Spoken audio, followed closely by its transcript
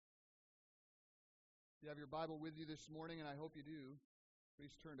If you have your Bible with you this morning, and I hope you do, please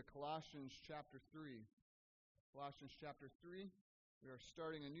turn to Colossians chapter 3. Colossians chapter 3. We are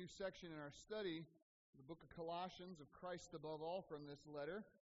starting a new section in our study, the book of Colossians, of Christ above all, from this letter.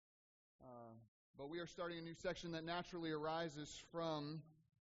 But we are starting a new section that naturally arises from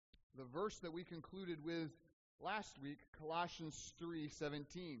the verse that we concluded with last week, Colossians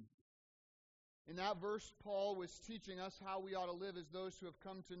 3:17. In that verse, Paul was teaching us how we ought to live as those who have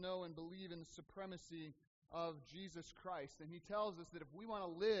come to know and believe in the supremacy of Jesus Christ. And he tells us that if we want to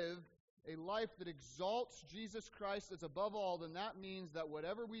live a life that exalts Jesus Christ as above all, then that means that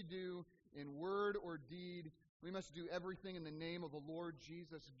whatever we do in word or deed, we must do everything in the name of the Lord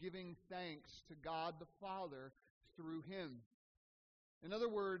Jesus, giving thanks to God the Father through Him. In other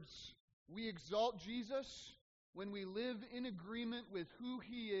words, we exalt Jesus when we live in agreement with who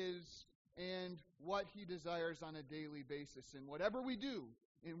He is and what He desires on a daily basis. And whatever we do,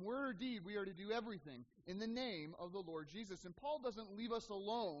 in word or deed, we are to do everything in the name of the Lord Jesus. And Paul doesn't leave us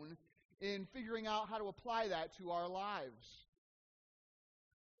alone in figuring out how to apply that to our lives.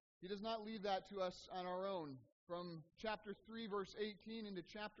 He does not leave that to us on our own. From chapter 3, verse 18 into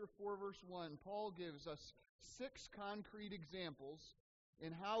chapter 4, verse 1, Paul gives us 6 concrete examples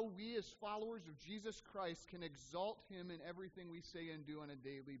in how we as followers of Jesus Christ can exalt Him in everything we say and do on a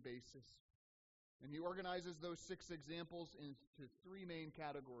daily basis. And he organizes those 6 examples into 3 main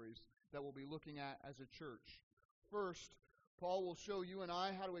categories that we'll be looking at as a church. First, Paul will show you and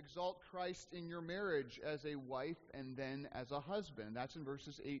I how to exalt Christ in your marriage as a wife and then as a husband. That's in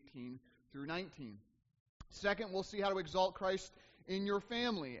verses 18 through 19. Second, we'll see how to exalt Christ in your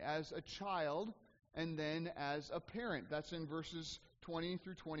family as a child and then as a parent. That's in verses 20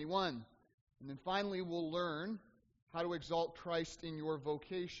 through 21. And then finally, we'll learn how to exalt Christ in your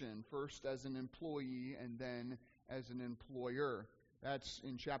vocation, first as an employee and then as an employer. That's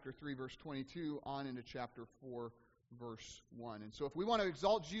in chapter 3, verse 22, on into chapter 4, verse 1. And so if we want to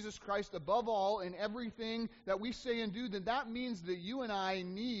exalt Jesus Christ above all in everything that we say and do, then that means that you and I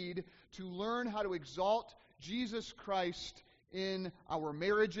need to learn how to exalt Jesus Christ in our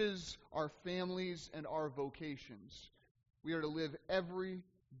marriages, our families, and our vocations. We are to live every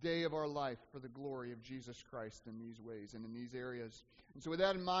day of our life for the glory of Jesus Christ in these ways and in these areas. And so with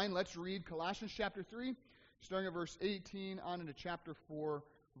that in mind, let's read Colossians chapter 3, starting at verse 18 on into chapter 4,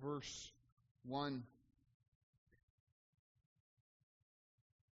 verse 1.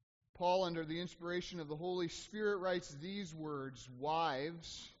 Paul, under the inspiration of the Holy Spirit, writes these words,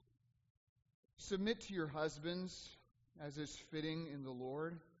 "Wives, submit to your husbands as is fitting in the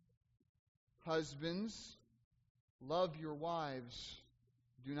Lord. Husbands, love your wives.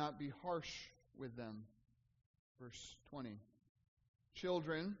 Do not be harsh with them." Verse 20.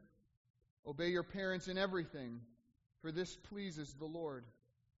 "Children, obey your parents in everything, for this pleases the Lord.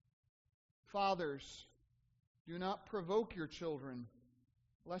 Fathers, do not provoke your children,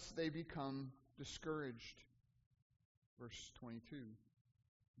 lest they become discouraged." Verse 22.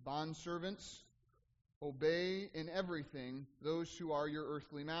 "Bondservants, obey in everything those who are your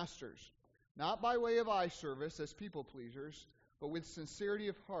earthly masters, not by way of eye service as people pleasers, but with sincerity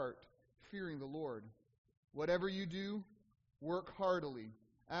of heart, fearing the Lord. Whatever you do, work heartily,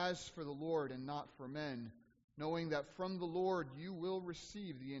 as for the Lord and not for men, knowing that from the Lord you will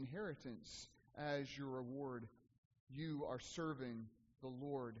receive the inheritance as your reward. You are serving the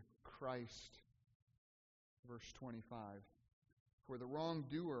Lord Christ." Verse 25. "For the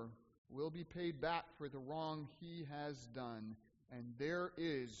wrongdoer will be paid back for the wrong he has done, and there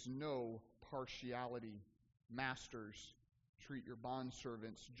is no partiality. Masters, treat your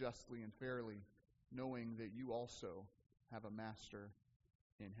bondservants justly and fairly, knowing that you also have a master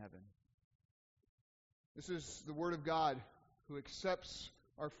in heaven." This is the Word of God, who accepts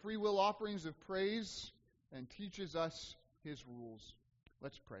our free will offerings of praise and teaches us His rules.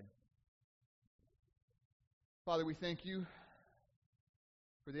 Let's pray. Father, we thank you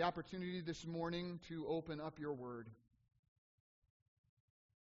for the opportunity this morning to open up your Word.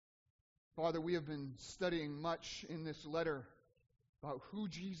 Father, we have been studying much in this letter about who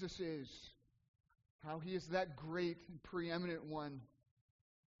Jesus is, how He is that great and preeminent one,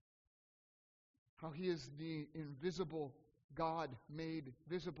 how He is the invisible God made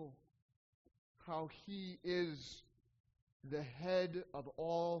visible, how He is the head of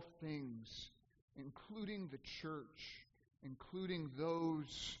all things, including the church, including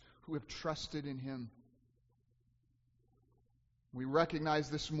those who have trusted in Him. We recognize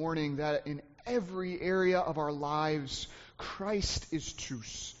this morning that in every area of our lives, Christ is to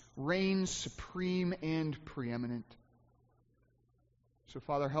reign supreme and preeminent. So,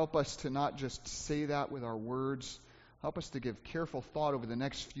 Father, help us to not just say that with our words, Help us to give careful thought over the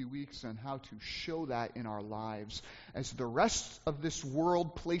next few weeks on how to show that in our lives as the rest of this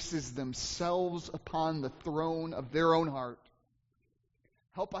world places themselves upon the throne of their own heart.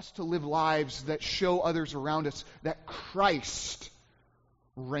 Help us to live lives that show others around us that Christ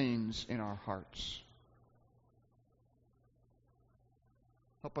reigns in our hearts.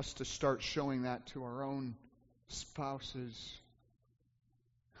 Help us to start showing that to our own spouses.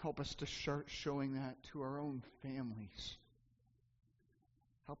 Help us to start showing that to our own families.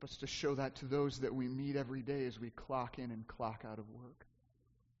 Help us to show that to those that we meet every day as we clock in and clock out of work.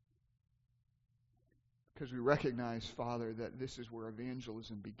 Because we recognize, Father, that this is where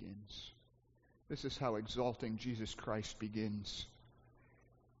evangelism begins. This is how exalting Jesus Christ begins.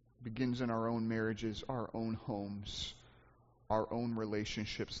 It begins in our own marriages, our own homes, our own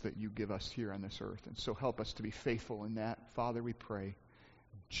relationships that you give us here on this earth. And so help us to be faithful in that. Father, we pray.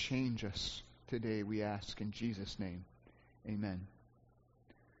 Change us today, we ask in Jesus' name. Amen.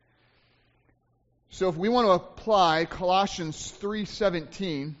 So if we want to apply Colossians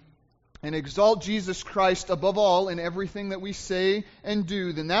 3:17 and exalt Jesus Christ above all in everything that we say and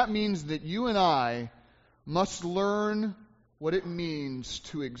do, then that means that you and I must learn what it means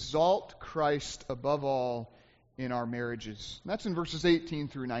to exalt Christ above all in our marriages. And that's in verses 18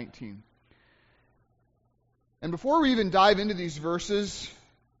 through 19. And before we even dive into these verses,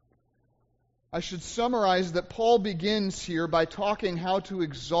 I should summarize that Paul begins here by talking how to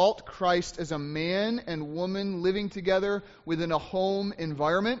exalt Christ as a man and woman living together within a home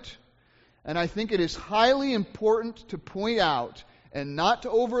environment. And I think it is highly important to point out, and not to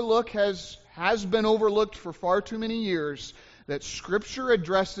overlook, has been overlooked for far too many years, that Scripture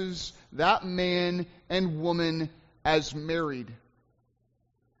addresses that man and woman as married,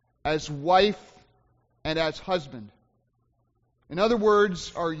 as wife, and as husband. In other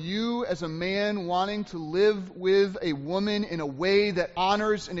words, are you as a man wanting to live with a woman in a way that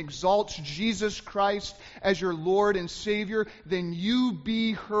honors and exalts Jesus Christ as your Lord and Savior? Then you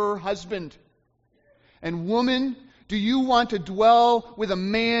be her husband. And woman, do you want to dwell with a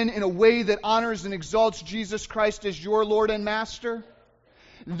man in a way that honors and exalts Jesus Christ as your Lord and Master?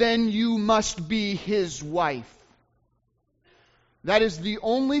 Then you must be his wife. That is the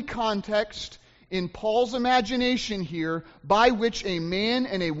only context in Paul's imagination here by which a man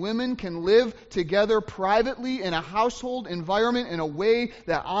and a woman can live together privately in a household environment in a way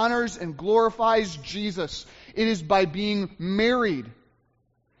that honors and glorifies Jesus. It is by being married.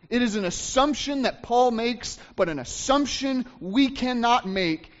 It is an assumption that Paul makes, but an assumption we cannot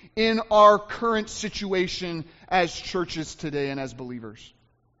make in our current situation as churches today and as believers.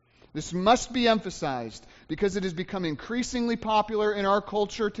 This must be emphasized because it has become increasingly popular in our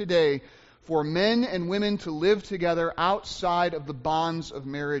culture today for men and women to live together outside of the bonds of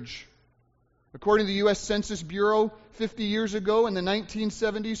marriage. According to the U.S. Census Bureau, 50 years ago in the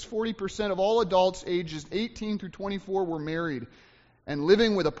 1970s, 40% of all adults ages 18 through 24 were married, and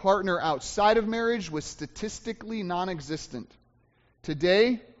living with a partner outside of marriage was statistically non-existent.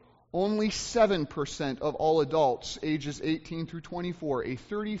 Today, only 7% of all adults ages 18 through 24, a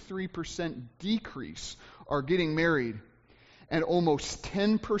 33% decrease, are getting married, and almost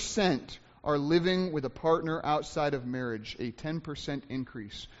 10% are living with a partner outside of marriage, a 10%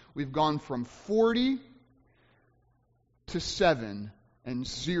 increase. We've gone from 40 to 7 and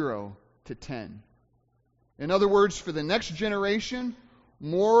 0 to 10. In other words, for the next generation,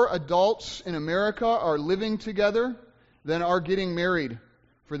 more adults in America are living together than are getting married.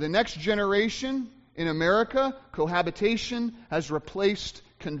 For the next generation in America, cohabitation has replaced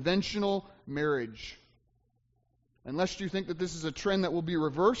conventional marriage. Unless you think that this is a trend that will be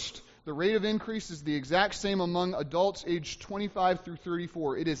reversed, the rate of increase is the exact same among adults aged 25 through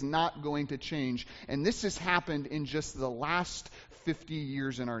 34. It is not going to change. And this has happened in just the last 50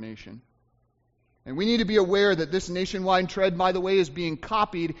 years in our nation. And we need to be aware that this nationwide trend, by the way, is being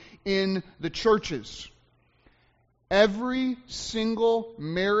copied in the churches. Every single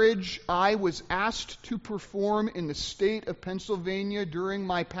marriage I was asked to perform in the state of Pennsylvania during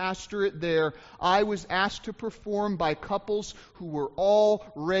my pastorate there, I was asked to perform by couples who were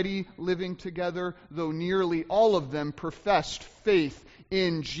already living together, though nearly all of them professed faith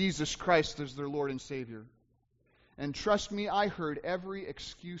in Jesus Christ as their Lord and Savior. And trust me, I heard every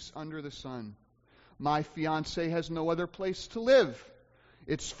excuse under the sun. My fiancé has no other place to live.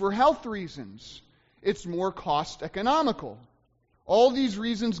 It's for health reasons. It's more cost economical. All these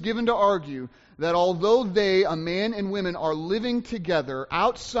reasons given to argue that although they, a man and women, are living together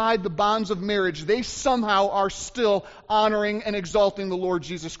outside the bonds of marriage, they somehow are still honoring and exalting the Lord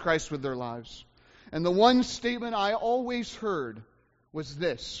Jesus Christ with their lives. And the one statement I always heard was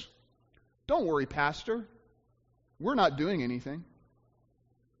this: "Don't worry, Pastor. we're not doing anything.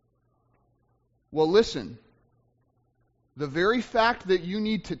 Well, listen. The very fact that you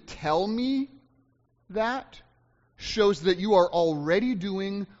need to tell me that shows that you are already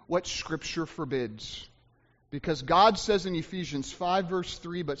doing what Scripture forbids. Because God says in Ephesians 5 verse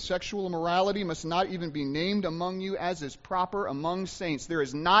 3, "But sexual immorality must not even be named among you as is proper among saints." There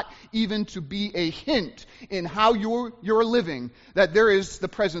is not even to be a hint in how you're living that there is the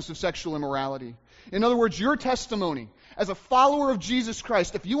presence of sexual immorality. In other words, your testimony as a follower of Jesus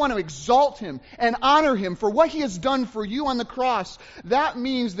Christ, if you want to exalt Him and honor Him for what He has done for you on the cross, that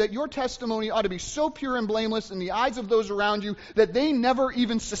means that your testimony ought to be so pure and blameless in the eyes of those around you that they never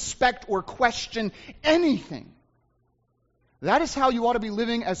even suspect or question anything. That is how you ought to be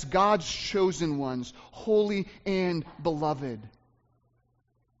living as God's chosen ones, holy and beloved.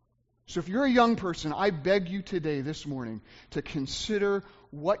 So if you're a young person, I beg you today, this morning, to consider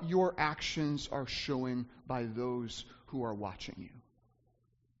what your actions are showing by those who are watching you.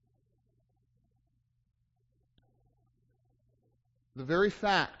 The very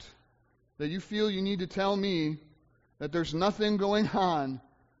fact that you feel you need to tell me that there's nothing going on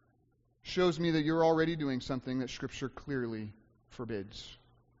shows me that you're already doing something that Scripture clearly forbids.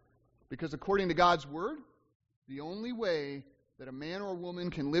 Because according to God's Word, the only way that a man or woman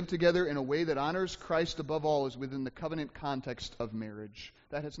can live together in a way that honors Christ above all is within the covenant context of marriage.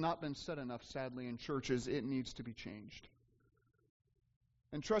 That has not been said enough, sadly, in churches. It needs to be changed.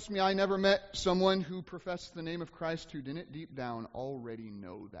 And trust me, I never met someone who professed the name of Christ who didn't deep down already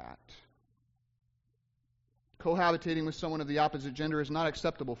know that. Cohabitating with someone of the opposite gender is not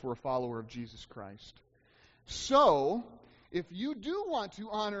acceptable for a follower of Jesus Christ. So, if you do want to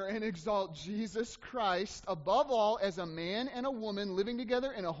honor and exalt Jesus Christ above all as a man and a woman living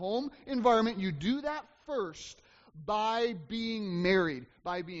together in a home environment, you do that first by being married,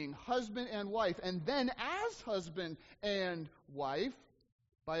 by being husband and wife, and then as husband and wife,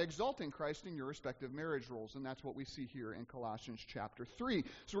 by exalting Christ in your respective marriage roles. And that's what we see here in Colossians chapter 3.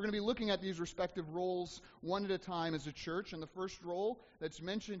 So we're going to be looking at these respective roles one at a time as a church. And the first role that's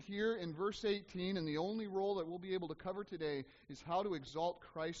mentioned here in verse 18, and the only role that we'll be able to cover today, is how to exalt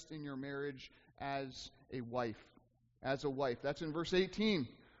Christ in your marriage as a wife. As a wife. That's in verse 18,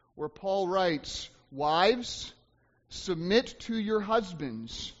 where Paul writes, "Wives, submit to your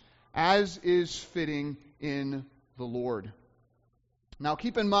husbands, as is fitting in the Lord." Now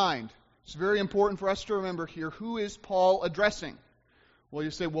keep in mind, it's very important for us to remember here, who is Paul addressing? Well, you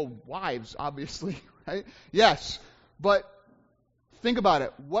say, well, wives, obviously, right? Yes, but think about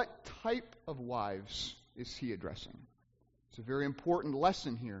it. What type of wives is he addressing? It's a very important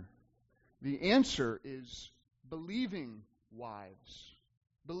lesson here. The answer is believing wives.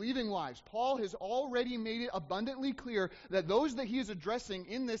 Believing wives. Paul has already made it abundantly clear that those that he is addressing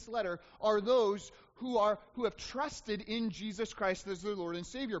in this letter are those who have trusted in Jesus Christ as their Lord and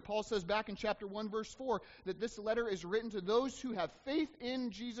Savior. Paul says back in chapter 1, verse 4, that this letter is written to those who have faith in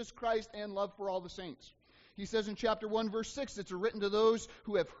Jesus Christ and love for all the saints. He says in chapter 1, verse 6, it's written to those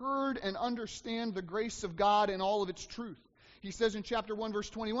who have heard and understand the grace of God and all of its truth. He says in chapter 1,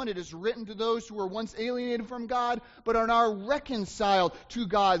 verse 21, it is written to those who were once alienated from God, but are now reconciled to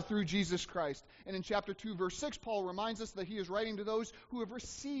God through Jesus Christ. And in chapter 2, verse 6, Paul reminds us that he is writing to those who have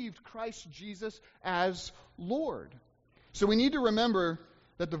received Christ Jesus as Lord. So we need to remember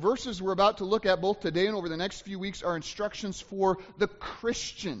that the verses we're about to look at both today and over the next few weeks are instructions for the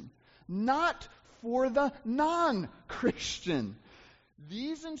Christian, not for the non-Christian.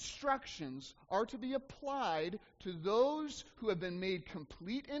 These instructions are to be applied to those who have been made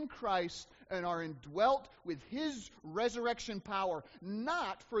complete in Christ and are indwelt with His resurrection power,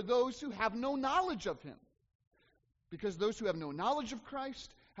 not for those who have no knowledge of Him. Because those who have no knowledge of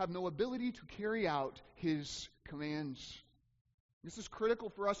Christ have no ability to carry out His commands. This is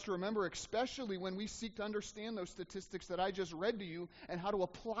critical for us to remember, especially when we seek to understand those statistics that I just read to you and how to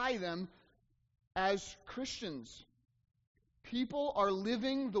apply them as Christians. People are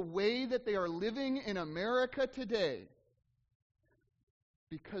living the way that they are living in America today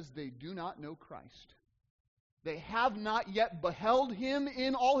because they do not know Christ. They have not yet beheld Him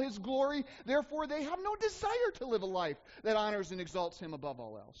in all His glory. Therefore, they have no desire to live a life that honors and exalts Him above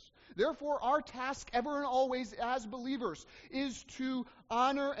all else. Therefore, our task ever and always as believers is to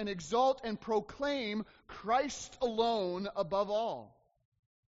honor and exalt and proclaim Christ alone above all.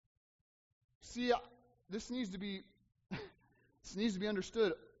 See, this needs to be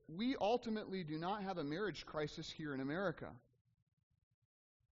understood. We ultimately do not have a marriage crisis here in America.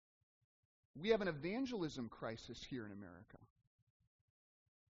 We have an evangelism crisis here in America.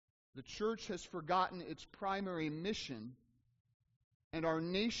 The church has forgotten its primary mission, and our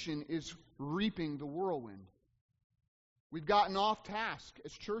nation is reaping the whirlwind. We've gotten off task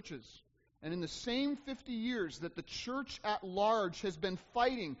as churches. And in the same 50 years that the church at large has been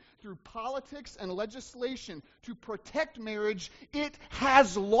fighting through politics and legislation to protect marriage, it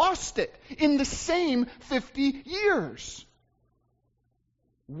has lost it in the same 50 years.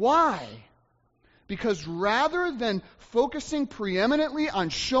 Why? Because rather than focusing preeminently on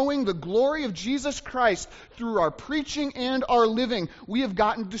showing the glory of Jesus Christ through our preaching and our living, we have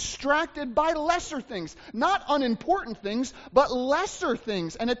gotten distracted by lesser things. Not unimportant things, but lesser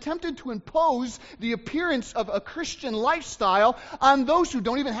things, and attempted to impose the appearance of a Christian lifestyle on those who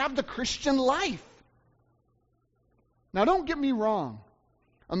don't even have the Christian life. Now, don't get me wrong.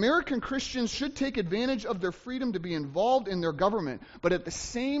 American Christians should take advantage of their freedom to be involved in their government, but at the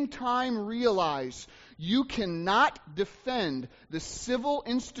same time realize you cannot defend the civil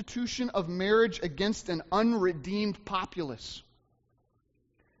institution of marriage against an unredeemed populace.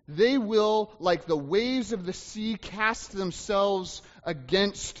 They will, like the waves of the sea, cast themselves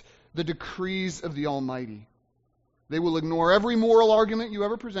against the decrees of the Almighty. They will ignore every moral argument you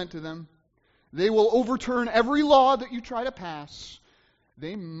ever present to them. They will overturn every law that you try to pass.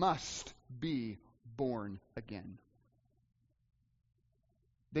 They must be born again.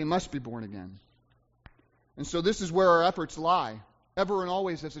 They must be born again. And so this is where our efforts lie, ever and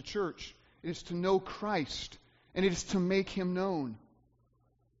always as a church. It is to know Christ, and it is to make Him known.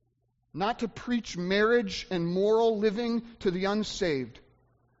 Not to preach marriage and moral living to the unsaved,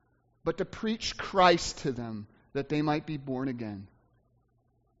 but to preach Christ to them, that they might be born again.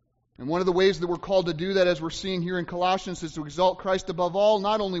 And one of the ways that we're called to do that, as we're seeing here in Colossians, is to exalt Christ above all,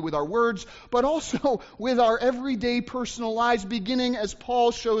 not only with our words, but also with our everyday personal lives, beginning, as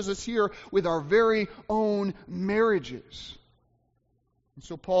Paul shows us here, with our very own marriages. And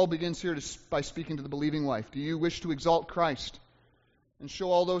so Paul begins here by speaking to the believing wife. Do you wish to exalt Christ and show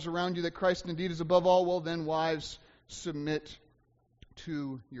all those around you that Christ indeed is above all? Well, then, wives, submit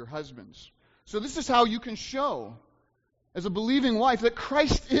to your husbands. So this is how you can show, as a believing wife, that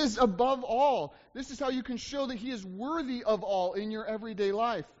Christ is above all. This is how you can show that He is worthy of all in your everyday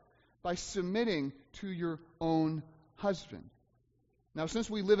life, by submitting to your own husband. Now, since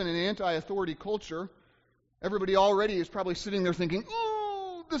we live in an anti-authority culture, everybody already is probably sitting there thinking,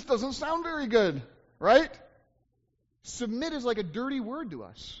 "Oh, this doesn't sound very good," right? Submit is like a dirty word to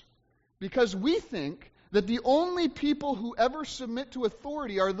us, because we think that the only people who ever submit to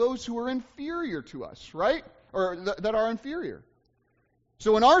authority are those who are inferior to us, right? Or that are inferior.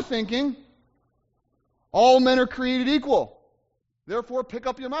 So in our thinking, all men are created equal. Therefore, pick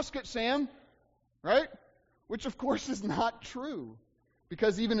up your musket, Sam. Right? Which, of course, is not true.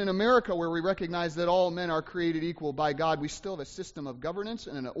 Because even in America, where we recognize that all men are created equal by God, we still have a system of governance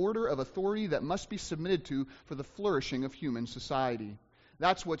and an order of authority that must be submitted to for the flourishing of human society.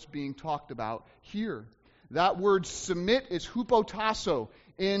 That's what's being talked about here. That word submit is hupotasso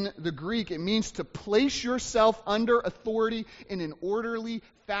in the Greek. It means to place yourself under authority in an orderly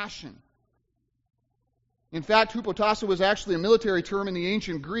fashion. In fact, hupotasso was actually a military term in the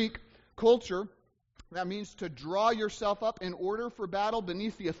ancient Greek culture. That means to draw yourself up in order for battle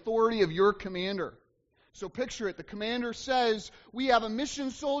beneath the authority of your commander. So picture it. The commander says, we have a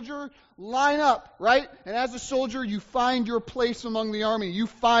mission, soldier, line up, right? And as a soldier, you find your place among the army. You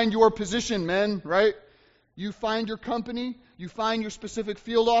find your position, men, right? You find your company, you find your specific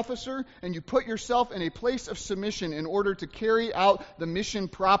field officer, and you put yourself in a place of submission in order to carry out the mission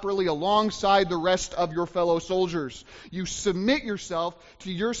properly alongside the rest of your fellow soldiers. You submit yourself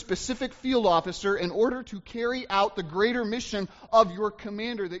to your specific field officer in order to carry out the greater mission of your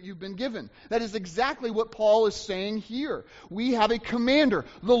commander that you've been given. That is exactly what Paul is saying here. We have a commander,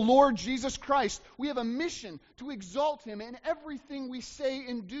 the Lord Jesus Christ. We have a mission to exalt Him in everything we say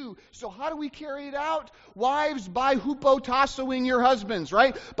and do. So how do we carry it out? Wives, by hupotassoing your husbands,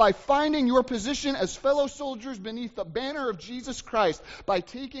 right? By finding your position as fellow soldiers beneath the banner of Jesus Christ, by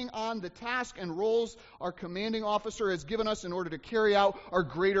taking on the task and roles our commanding officer has given us in order to carry out our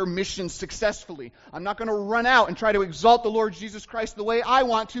greater mission successfully. I'm not going to run out and try to exalt the Lord Jesus Christ the way I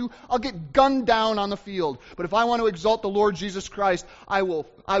want to. I'll get gunned down on the field. But if I want to exalt the Lord Jesus Christ, I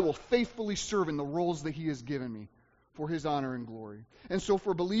will faithfully serve in the roles that He has given me for His honor and glory. And so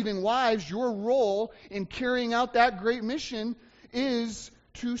for believing wives, your role in carrying out that great mission is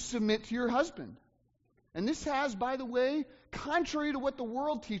to submit to your husband. And this has, by the way, contrary to what the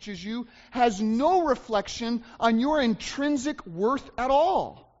world teaches you, has no reflection on your intrinsic worth at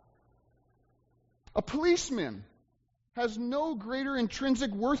all. A policeman has no greater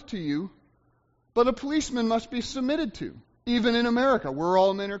intrinsic worth to you, but a policeman must be submitted to. Even in America, where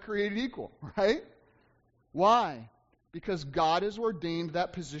all men are created equal, right? Why? Because God has ordained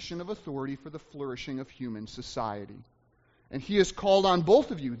that position of authority for the flourishing of human society. And he has called on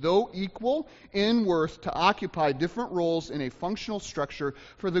both of you, though equal in worth, to occupy different roles in a functional structure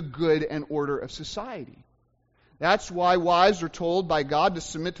for the good and order of society. That's why wives are told by God to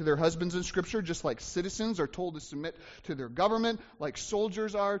submit to their husbands in Scripture, just like citizens are told to submit to their government, like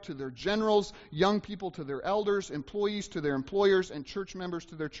soldiers are to their generals, young people to their elders, employees to their employers, and church members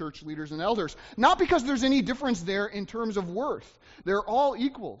to their church leaders and elders. Not because there's any difference there in terms of worth. They're all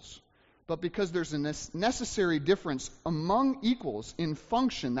equals. But because there's a necessary difference among equals in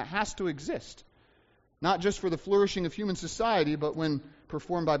function that has to exist. Not just for the flourishing of human society, but when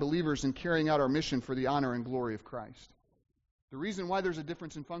performed by believers in carrying out our mission for the honor and glory of Christ. The reason why there's a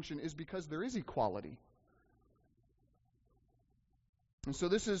difference in function is because there is equality. And so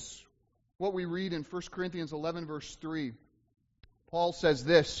this is what we read in 1 Corinthians 11, verse 3. Paul says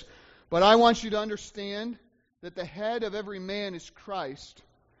this, "But I want you to understand that the head of every man is Christ,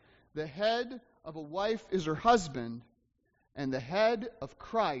 the head of a wife is her husband, and the head of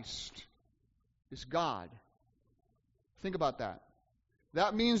Christ is God." Think about that.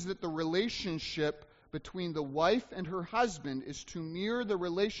 That means that the relationship between the wife and her husband is to mirror the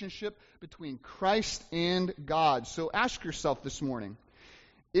relationship between Christ and God. So ask yourself this morning,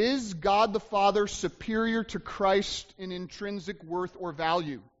 is God the Father superior to Christ in intrinsic worth or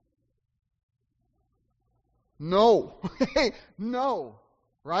value? No. No.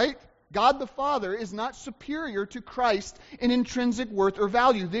 Right? God the Father is not superior to Christ in intrinsic worth or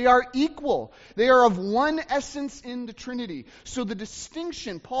value. They are equal. They are of one essence in the Trinity. So the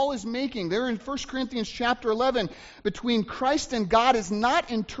distinction Paul is making there in 1 Corinthians chapter 11 between Christ and God is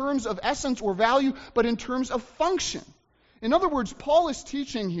not in terms of essence or value, but in terms of function. In other words, Paul is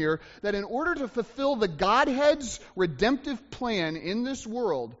teaching here that in order to fulfill the Godhead's redemptive plan in this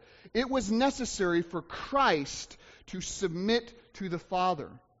world, it was necessary for Christ to submit to the Father.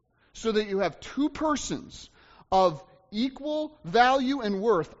 So that you have two persons of equal value and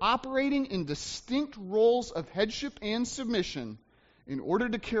worth operating in distinct roles of headship and submission in order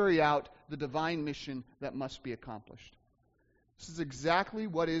to carry out the divine mission that must be accomplished. This is exactly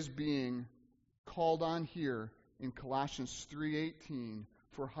what is being called on here in Colossians 3:18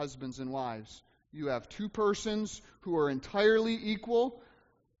 for husbands and wives. You have two persons who are entirely equal,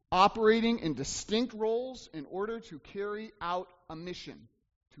 operating in distinct roles in order to carry out a mission,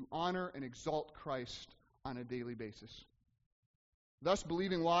 to honor and exalt Christ on a daily basis. Thus,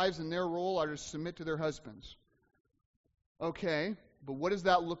 believing wives in their role are to submit to their husbands. Okay, but what does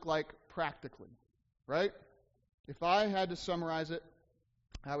that look like practically? Right? If I had to summarize it,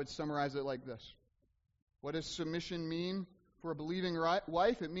 I would summarize it like this. What does submission mean for a believing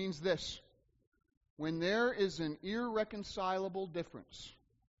wife? It means this. When there is an irreconcilable difference,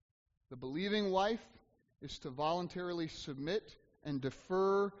 the believing wife is to voluntarily submit and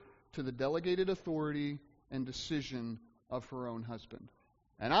defer to the delegated authority and decision of her own husband.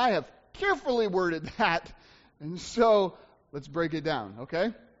 And I have carefully worded that, and so let's break it down,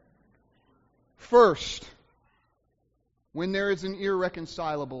 okay? First, when there is an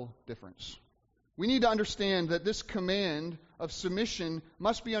irreconcilable difference. We need to understand that this command of submission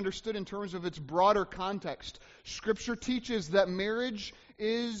must be understood in terms of its broader context. Scripture teaches that marriage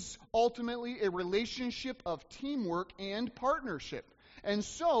is ultimately a relationship of teamwork and partnership. And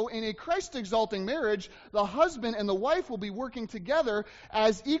so, in a Christ-exalting marriage, the husband and the wife will be working together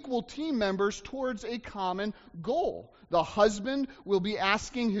as equal team members towards a common goal. The husband will be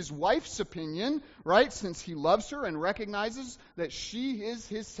asking his wife's opinion, right, since he loves her and recognizes that she is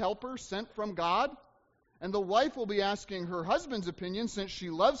his helper sent from God. And the wife will be asking her husband's opinion since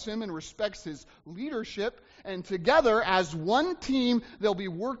she loves him and respects his leadership. And together, as one team, they'll be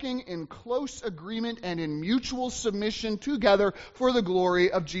working in close agreement and in mutual submission together for the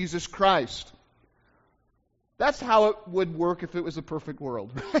glory of Jesus Christ. That's how it would work if it was a perfect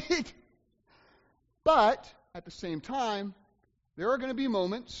world, right? But, at the same time, there are going to be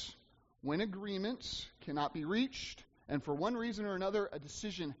moments when agreements cannot be reached, and for one reason or another, a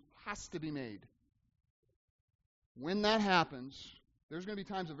decision has to be made. When that happens, there's going to be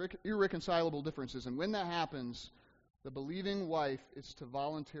times of irreconcilable differences, and when that happens, the believing wife is to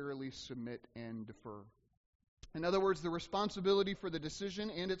voluntarily submit and defer. In other words, the responsibility for the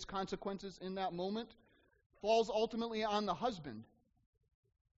decision and its consequences in that moment falls ultimately on the husband,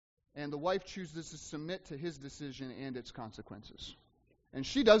 and the wife chooses to submit to his decision and its consequences. And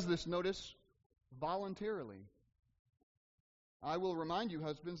she does this, notice, voluntarily. I will remind you,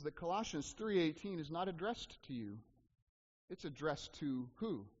 husbands, that Colossians 3:18 is not addressed to you. It's addressed to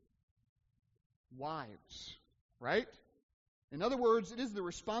who? Wives, right? In other words, it is the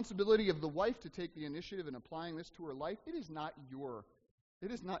responsibility of the wife to take the initiative in applying this to her life. It is not your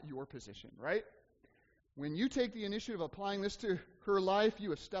position, right? When you take the initiative of applying this to her life, you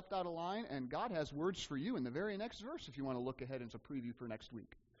have stepped out of line, and God has words for you in the very next verse if you want to look ahead as a preview for next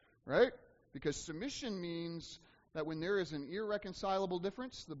week. Right? Because submission means that when there is an irreconcilable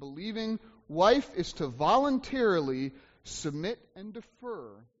difference, the believing wife is to voluntarily submit and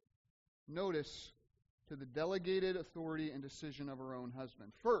defer, notice, to the delegated authority and decision of her own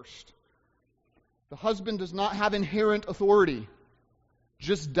husband. First, the husband does not have inherent authority,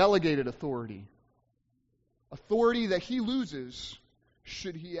 just delegated authority. Authority that he loses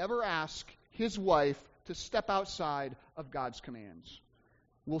should he ever ask his wife to step outside of God's commands.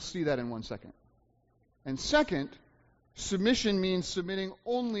 We'll see that in 1 second. And second, submission means submitting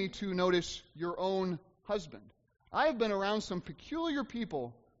only to, notice, your own husband. I have been around some peculiar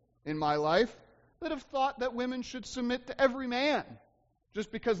people in my life that have thought that women should submit to every man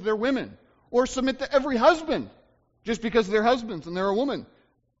just because they're women, or submit to every husband just because they're husbands and they're a woman.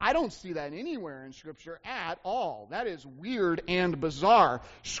 I don't see that anywhere in Scripture at all. That is weird and bizarre.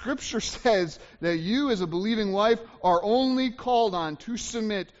 Scripture says that you as a believing wife are only called on to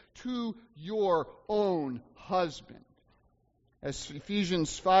submit to your own husband. As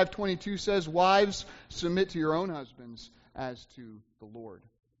Ephesians 5:22 says, wives, submit to your own husbands as to the Lord.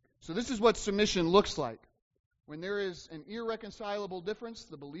 So this is what submission looks like. When there is an irreconcilable difference,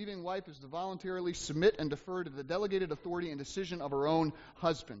 the believing wife is to voluntarily submit and defer to the delegated authority and decision of her own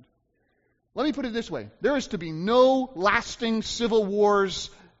husband. Let me put it this way. There is to be no lasting civil wars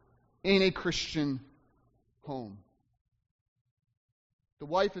in a Christian home. The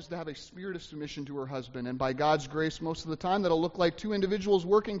wife is to have a spirit of submission to her husband, and by God's grace, most of the time, that'll look like two individuals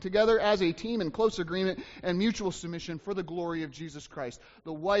working together as a team in close agreement and mutual submission for the glory of Jesus Christ.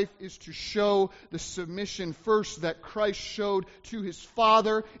 The wife is to show the submission first that Christ showed to his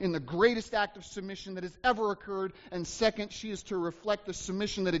Father in the greatest act of submission that has ever occurred, and second, she is to reflect the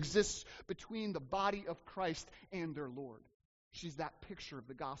submission that exists between the body of Christ and their Lord. She's that picture of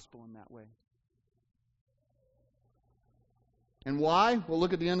the gospel in that way. And why? Well,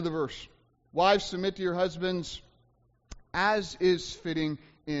 look at the end of the verse. Wives, submit to your husbands as is fitting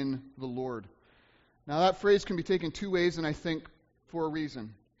in the Lord. Now, that phrase can be taken two ways, and I think for a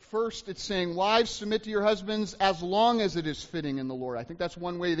reason. First, it's saying, wives, submit to your husbands as long as it is fitting in the Lord. I think that's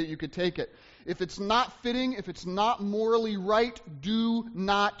one way that you could take it. If it's not fitting, if it's not morally right, do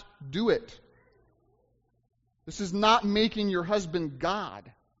not do it. This is not making your husband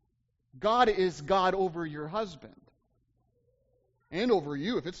God. God is God over your husband. And over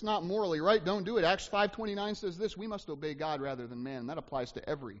you. If it's not morally right, don't do it. Acts 5:29 says this, we must obey God rather than man. That applies to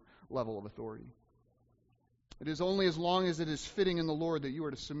every level of authority. It is only as long as it is fitting in the Lord that you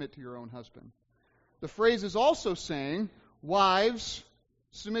are to submit to your own husband. The phrase is also saying, wives,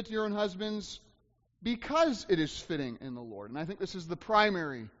 submit to your own husbands because it is fitting in the Lord. And I think this is the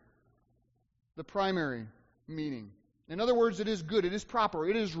primary meaning. In other words, it is good, it is proper,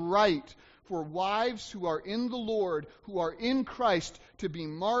 it is right for wives who are in the Lord, who are in Christ, to be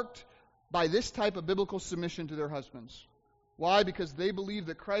marked by this type of biblical submission to their husbands. Why? Because they believe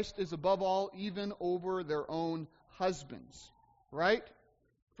that Christ is above all, even over their own husbands. Right?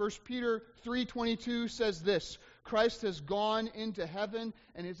 1 Peter 3:22 says this, Christ has gone into heaven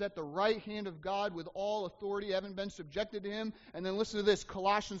and is at the right hand of God with all authority, having been subjected to him. And then listen to this,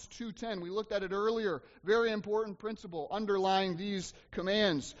 Colossians 2:10. We looked at it earlier. Very important principle underlying these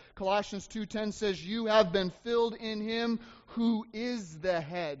commands. Colossians 2:10 says, you have been filled in him who is the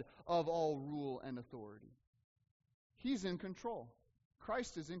head of all rule and authority. He's in control.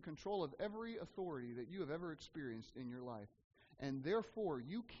 Christ is in control of every authority that you have ever experienced in your life. And therefore,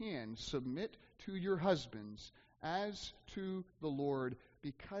 you can submit to your husbands as to the Lord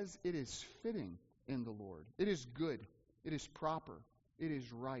because it is fitting in the Lord. It is good. It is proper. It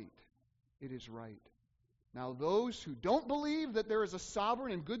is right. It is right. Now, those who don't believe that there is a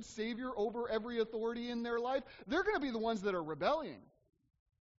sovereign and good Savior over every authority in their life, they're going to be the ones that are rebelling.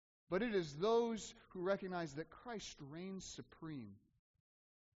 But it is those who recognize that Christ reigns supreme.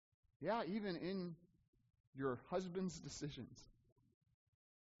 Yeah, even in your husband's decisions.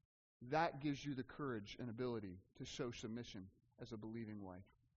 That gives you the courage and ability to show submission as a believing wife.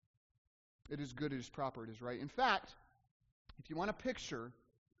 It is good, it is proper, it is right. In fact, if you want a picture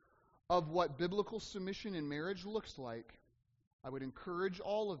of what biblical submission in marriage looks like, I would encourage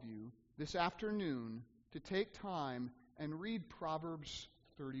all of you this afternoon to take time and read Proverbs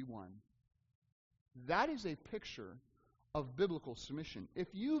 31. That is a picture of biblical submission. If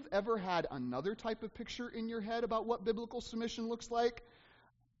you've ever had another type of picture in your head about what biblical submission looks like,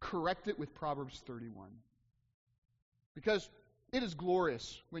 correct it with Proverbs 31. Because it is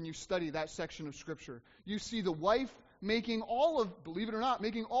glorious when you study that section of Scripture. You see the wife believe it or not,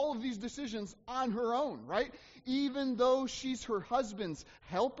 making all of these decisions on her own, right? Even though she's her husband's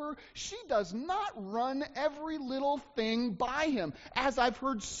helper, she does not run every little thing by him, as I've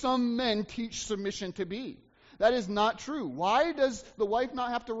heard some men teach submission to be. That is not true. Why does the wife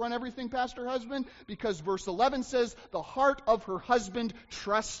not have to run everything past her husband? Because verse 11 says, the heart of her husband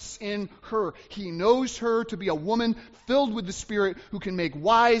trusts in her. He knows her to be a woman filled with the Spirit who can make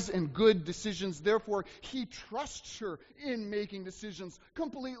wise and good decisions. Therefore, he trusts her in making decisions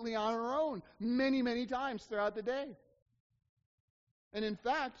completely on her own, many, many times throughout the day. And in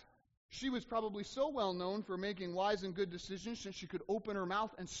fact, she was probably so well known for making wise and good decisions, since she could open her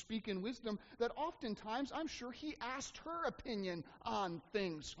mouth and speak in wisdom, that oftentimes I'm sure he asked her opinion on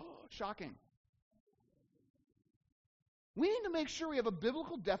things. Shocking. We need to make sure we have a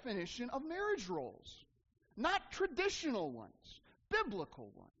biblical definition of marriage roles. Not traditional ones.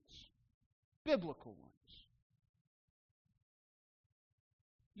 Biblical ones. Biblical ones.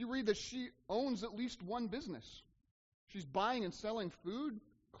 You read that she owns at least one business. She's buying and selling food,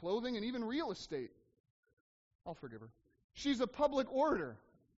 clothing, and even real estate. I'll forgive her. She's a public orator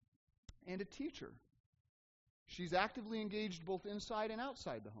and a teacher. She's actively engaged both inside and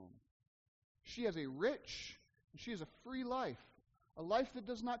outside the home. She has a rich, she has a free life, a life that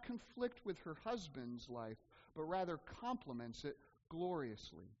does not conflict with her husband's life, but rather complements it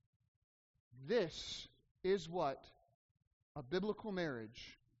gloriously. This is what a biblical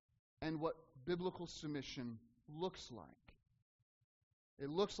marriage and what biblical submission looks like. It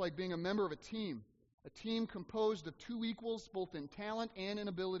looks like being a member of a team composed of two equals, both in talent and in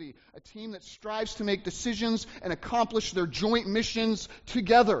ability, a team that strives to make decisions and accomplish their joint missions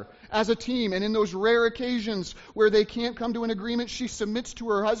together as a team. And in those rare occasions where they can't come to an agreement, she submits to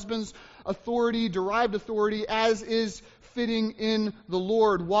her husband's authority, derived authority, as is fitting in the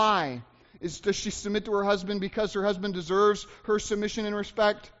Lord. Why? Does she submit to her husband because her husband deserves her submission and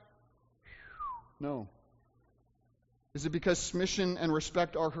respect? No. Is it because submission and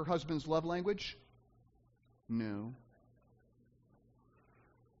respect are her husband's love language? No.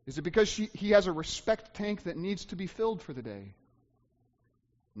 Is it because he has a respect tank that needs to be filled for the day?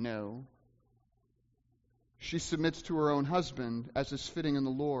 No. She submits to her own husband as is fitting in the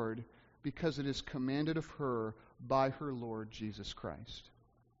Lord because it is commanded of her by her Lord Jesus Christ.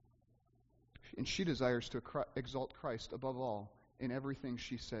 And she desires to exalt Christ above all in everything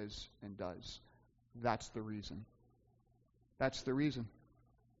she says and does. That's the reason. That's the reason.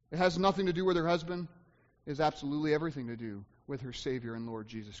 It has nothing to do with her husband. It has absolutely everything to do with her Savior and Lord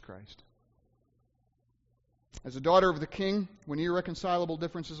Jesus Christ. As a daughter of the King, when irreconcilable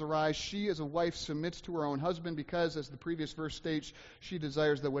differences arise, she as a wife submits to her own husband because, as the previous verse states, she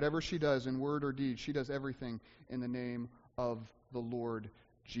desires that whatever she does in word or deed, she does everything in the name of the Lord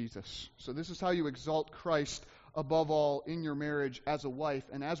Jesus. So this is how you exalt Christ above all in your marriage as a wife.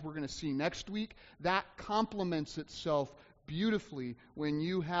 And as we're going to see next week, that complements itself beautifully when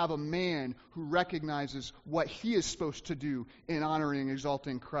you have a man who recognizes what he is supposed to do in honoring and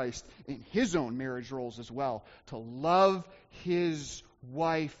exalting Christ in his own marriage roles as well. To love his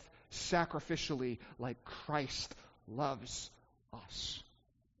wife sacrificially like Christ loves us.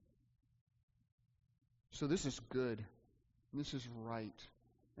 So this is good. This is right.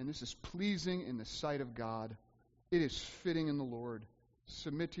 And this is pleasing in the sight of God. It is fitting in the Lord.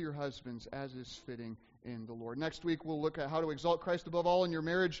 Submit to your husbands as is fitting in the Lord. Next week we'll look at how to exalt Christ above all in your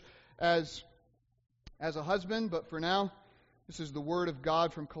marriage as a husband. But for now, this is the word of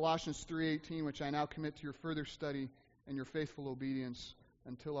God from Colossians 3:18, which I now commit to your further study and your faithful obedience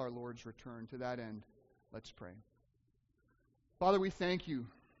until our Lord's return. To that end, let's pray. Father, we thank you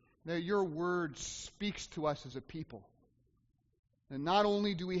that your word speaks to us as a people. And not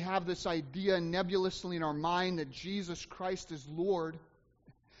only do we have this idea nebulously in our mind that Jesus Christ is Lord,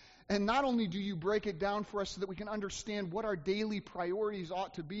 and not only do you break it down for us so that we can understand what our daily priorities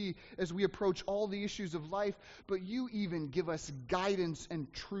ought to be as we approach all the issues of life, but you even give us guidance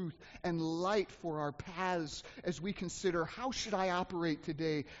and truth and light for our paths as we consider, how should I operate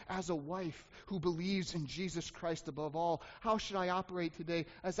today as a wife who believes in Jesus Christ above all? How should I operate today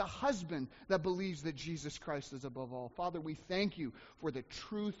as a husband that believes that Jesus Christ is above all? Father, we thank you for the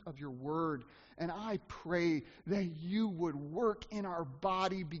truth of your word. And I pray that you would work in our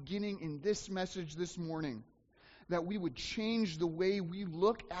body beginning in this message this morning, that we would change the way we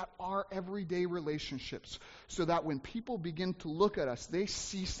look at our everyday relationships so that when people begin to look at us, they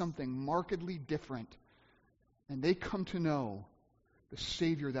see something markedly different and they come to know the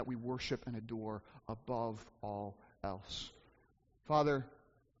Savior that we worship and adore above all else. Father,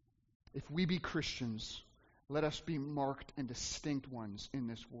 if we be Christians, let us be marked and distinct ones in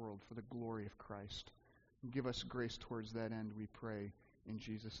this world for the glory of Christ. Give us grace towards that end, we pray in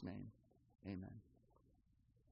Jesus' name. Amen.